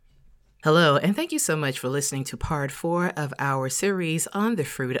Hello, and thank you so much for listening to part 4 of our series on the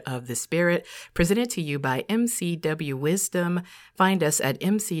fruit of the Spirit, presented to you by MCW Wisdom. Find us at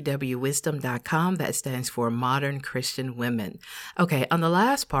mcwwisdom.com. That stands for Modern Christian Women. Okay, on the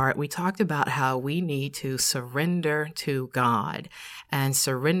last part, we talked about how we need to surrender to God and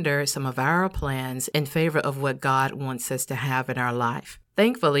surrender some of our plans in favor of what God wants us to have in our life.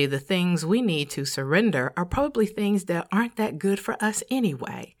 Thankfully, the things we need to surrender are probably things that aren't that good for us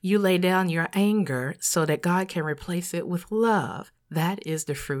anyway. You lay down your anger so that God can replace it with love. That is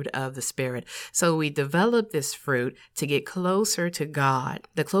the fruit of the Spirit. So we develop this fruit to get closer to God.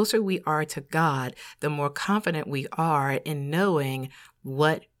 The closer we are to God, the more confident we are in knowing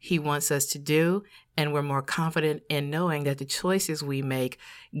what He wants us to do, and we're more confident in knowing that the choices we make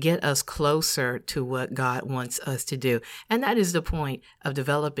get us closer to what God wants us to do. And that is the point of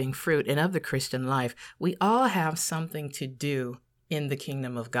developing fruit and of the Christian life. We all have something to do in the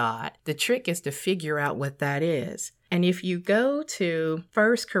kingdom of God. The trick is to figure out what that is. And if you go to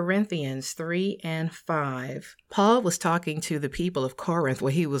 1 Corinthians 3 and 5, Paul was talking to the people of Corinth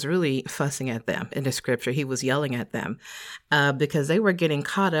where he was really fussing at them in the scripture. He was yelling at them because they were getting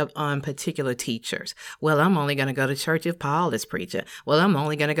caught up on particular teachers. Well, I'm only going to go to church if Paul is preaching. Well, I'm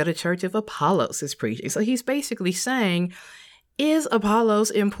only going to go to church if Apollos is preaching. So he's basically saying, is Apollos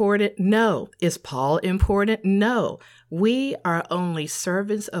important? No. Is Paul important? No. We are only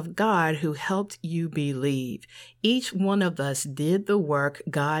servants of God who helped you believe. Each one of us did the work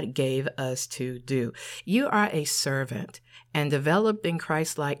God gave us to do. You are a servant, and developing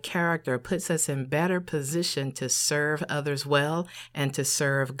Christ-like character puts us in better position to serve others well and to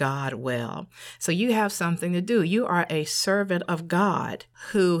serve God well. So you have something to do. You are a servant of God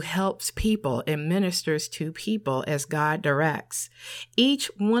who helps people and ministers to people as God directs. Each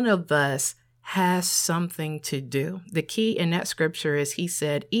one of us has something to do. The key in that scripture is he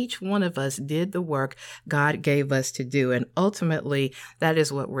said, each one of us did the work God gave us to do. And ultimately, that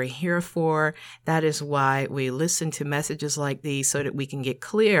is what we're here for. That is why we listen to messages like these so that we can get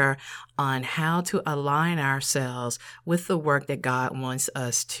clear on how to align ourselves with the work that God wants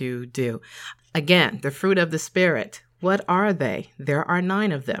us to do. Again, the fruit of the Spirit. What are they? There are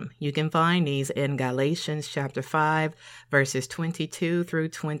 9 of them. You can find these in Galatians chapter 5, verses 22 through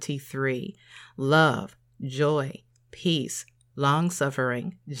 23. Love, joy, peace,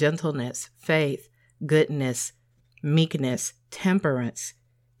 long-suffering, gentleness, faith, goodness, meekness, temperance.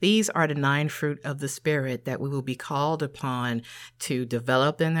 These are the 9 fruit of the Spirit that we will be called upon to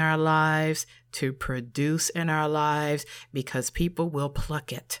develop in our lives, to produce in our lives, because people will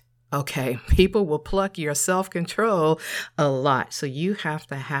pluck it. Okay, people will pluck your self-control a lot. So you have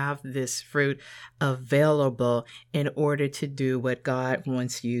to have this fruit available in order to do what God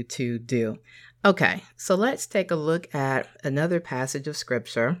wants you to do. Okay, so let's take a look at another passage of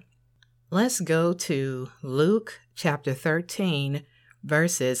scripture. Let's go to Luke chapter 13,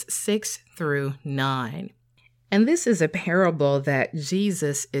 verses 6 through 9. And this is a parable that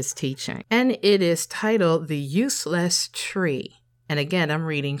Jesus is teaching, and it is titled The Useless Tree. And again, I'm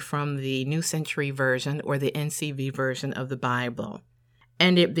reading from the New Century Version or the NCV version of the Bible.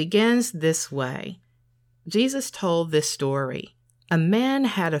 And it begins this way. Jesus told this story. A man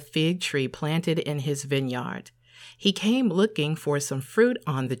had a fig tree planted in his vineyard. He came looking for some fruit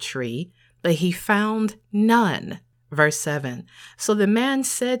on the tree, but he found none. Verse 7. So the man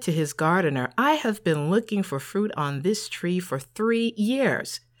said to his gardener, I have been looking for fruit on this tree for 3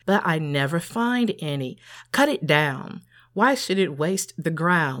 years, but I never find any. Cut it down. Why should it waste the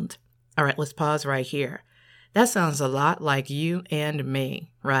ground? All right, let's pause right here. That sounds a lot like you and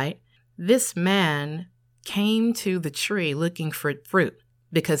me, right? This man came to the tree looking for fruit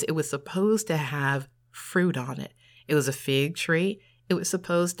because it was supposed to have fruit on it. It was a fig tree. It was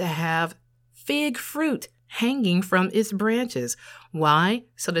supposed to have fig fruit hanging from its branches. Why?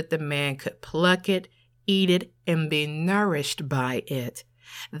 So that the man could pluck it, eat it, and be nourished by it.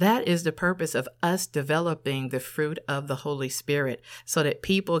 That is the purpose of us developing the fruit of the Holy Spirit so that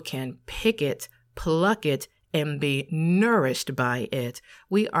people can pick it, pluck it, and be nourished by it.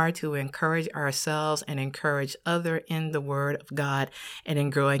 We are to encourage ourselves and encourage others in the Word of God and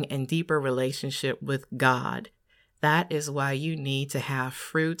in growing in deeper relationship with God. That is why you need to have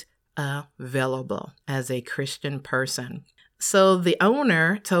fruit available as a Christian person. So the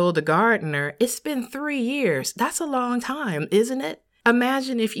owner told the gardener, it's been 3 years. That's a long time, isn't it?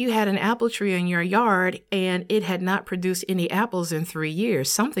 Imagine if you had an apple tree in your yard and it had not produced any apples in 3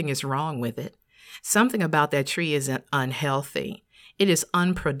 years. Something is wrong with it. Something about that tree isn't unhealthy. It is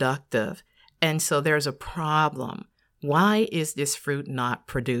unproductive. And so there's a problem. Why is this fruit not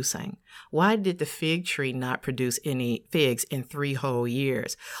producing? Why did the fig tree not produce any figs in 3 whole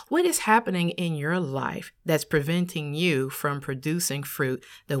years? What is happening in your life that's preventing you from producing fruit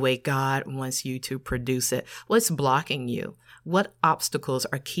the way God wants you to produce it? What's blocking you? What obstacles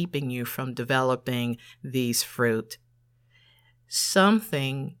are keeping you from developing these fruit?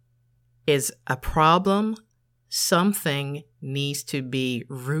 Something is a problem. Something needs to be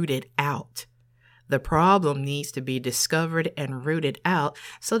rooted out. The problem needs to be discovered and rooted out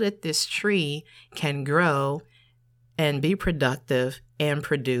so that this tree can grow and be productive and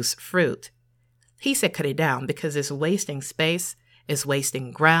produce fruit. He said cut it down because it's wasting space, it's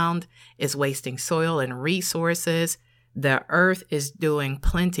wasting ground, it's wasting soil and resources. The earth is doing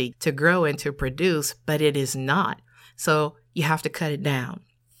plenty to grow and to produce, but it is not. So you have to cut it down.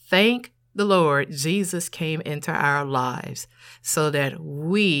 Thank the Lord, Jesus came into our lives so that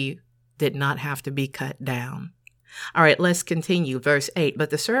we did not have to be cut down. All right, let's continue. Verse 8, but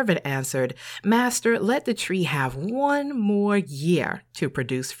the servant answered, Master, let the tree have 1 more year to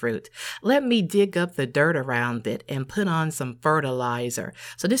produce fruit. Let me dig up the dirt around it and put on some fertilizer.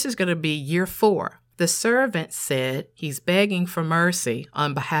 So this is going to be year 4. The servant said he's begging for mercy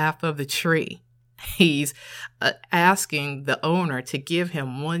on behalf of the tree. He's asking the owner to give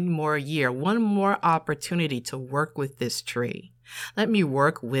him 1 more year, 1 more opportunity to work with this tree. Let me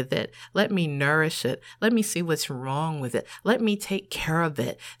work with it. Let me nourish it. Let me see what's wrong with it. Let me take care of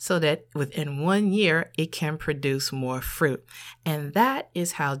it so that within 1 year, it can produce more fruit. And that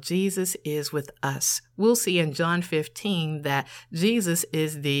is how Jesus is with us. We'll see in John 15 that Jesus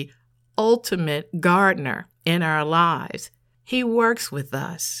is the ultimate gardener in our lives. He works with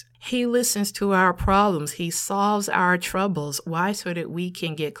us. He listens to our problems. He solves our troubles. Why? So that we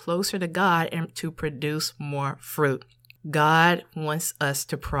can get closer to God and to produce more fruit. God wants us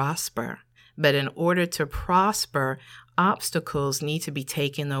to prosper, but in order to prosper, obstacles need to be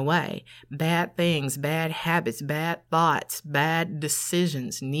taken away. Bad things, bad habits, bad thoughts, bad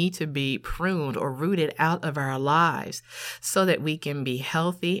decisions need to be pruned or rooted out of our lives so that we can be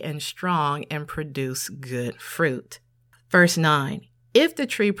healthy and strong and produce good fruit. Verse 9, if the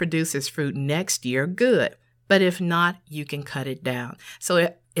tree produces fruit next year, good. But if not, you can cut it down. So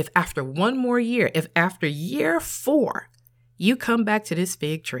if after 1 more year, if after year 4, you come back to this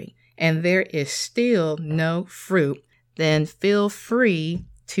fig tree and there is still no fruit, then feel free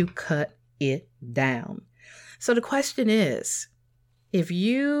to cut it down. So the question is, if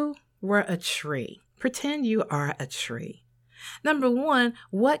you were a tree, pretend you are a tree. Number 1,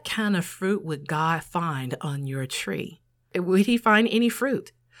 what kind of fruit would God find on your tree? Would he find any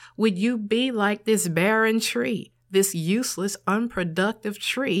fruit? Would you be like this barren tree, this useless, unproductive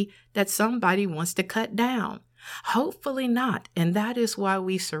tree that somebody wants to cut down? Hopefully not. And that is why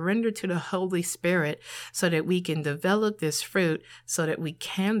we surrender to the Holy Spirit so that we can develop this fruit so that we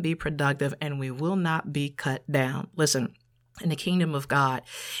can be productive and we will not be cut down. Listen, in the kingdom of God,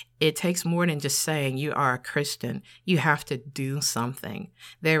 it takes more than just saying you are a Christian. You have to do something.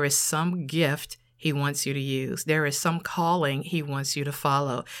 There is some gift he wants you to use. There is some calling he wants you to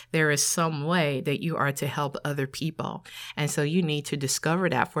follow. There is some way that you are to help other people. And so you need to discover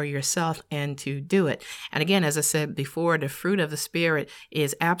that for yourself and to do it. And again, as I said before, the fruit of the Spirit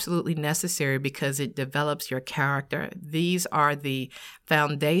is absolutely necessary because it develops your character. These are the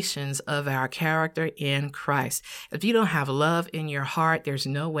foundations of our character in Christ. If you don't have love in your heart, there's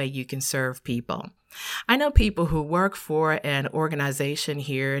no way you can serve people. I know people who work for an organization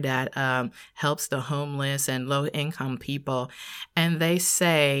here that helps the homeless and low-income people, and they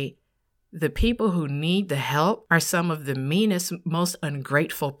say the people who need the help are some of the meanest, most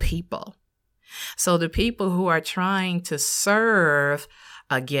ungrateful people. So the people who are trying to serve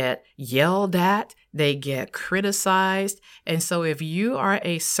get yelled at, they get criticized. And so if you are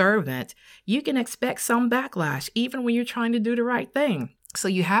a servant, you can expect some backlash, even when you're trying to do the right thing. So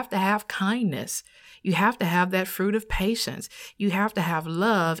you have to have kindness. You have to have that fruit of patience. You have to have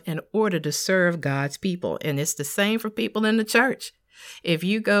love in order to serve God's people. And it's the same for people in the church. If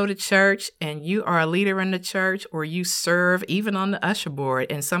you go to church and you are a leader in the church or you serve even on the usher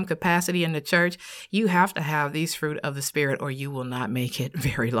board in some capacity in the church, you have to have these fruit of the Spirit or you will not make it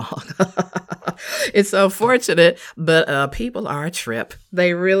very long. It's unfortunate, but people are a trip.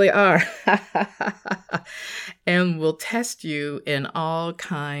 They really are. And will test you in all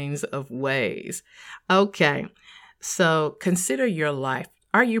kinds of ways. Okay, so consider your life.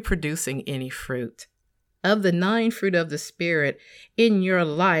 Are you producing any fruit? Of the 9 fruit of the Spirit in your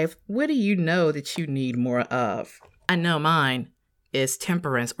life, what do you know that you need more of? I know mine is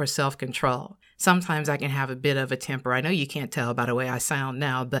temperance or self-control. Sometimes I can have a bit of a temper. I know you can't tell by the way I sound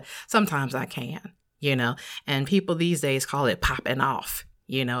now, but sometimes I can. and people these days call it popping off.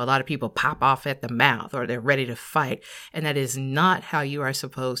 A lot of people pop off at the mouth or they're ready to fight. And that is not how you are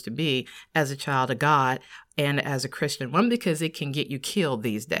supposed to be as a child of God and as a Christian. One, because it can get you killed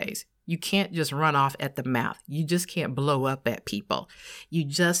these days. You can't just run off at the mouth. You just can't blow up at people. You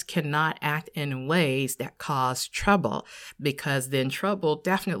just cannot act in ways that cause trouble, because then trouble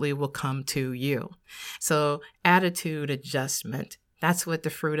definitely will come to you. So attitude adjustment, that's what the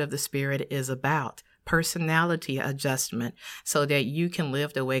fruit of the Spirit is about. Personality adjustment, so that you can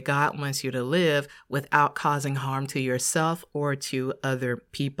live the way God wants you to live without causing harm to yourself or to other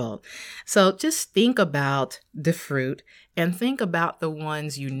people. So just think about the fruit and think about the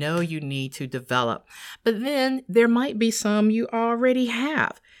ones you need to develop. But then there might be some you already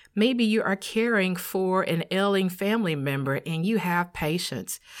have. Maybe you are caring for an ailing family member and you have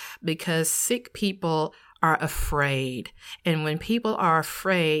patience, because sick people are afraid. And when people are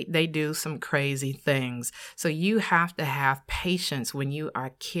afraid, they do some crazy things. So you have to have patience when you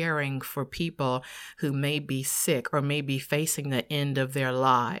are caring for people who may be sick or may be facing the end of their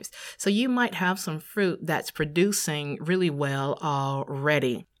lives. So you might have some fruit that's producing really well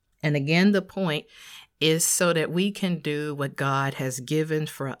already. And again, the point is so that we can do what God has given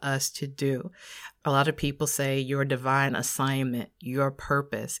for us to do. A lot of people say your divine assignment, your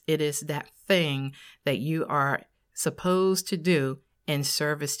purpose. It is that thing that you are supposed to do in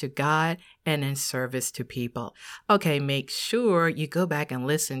service to God and in service to people. Okay, make sure you go back and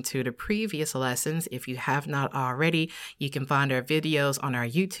listen to the previous lessons. If you have not already, you can find our videos on our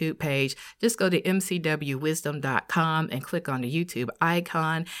YouTube page. Just go to mcwwisdom.com and click on the YouTube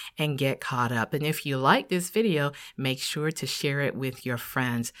icon and get caught up. And if you like this video, make sure to share it with your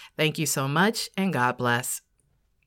friends. Thank you so much, and God bless.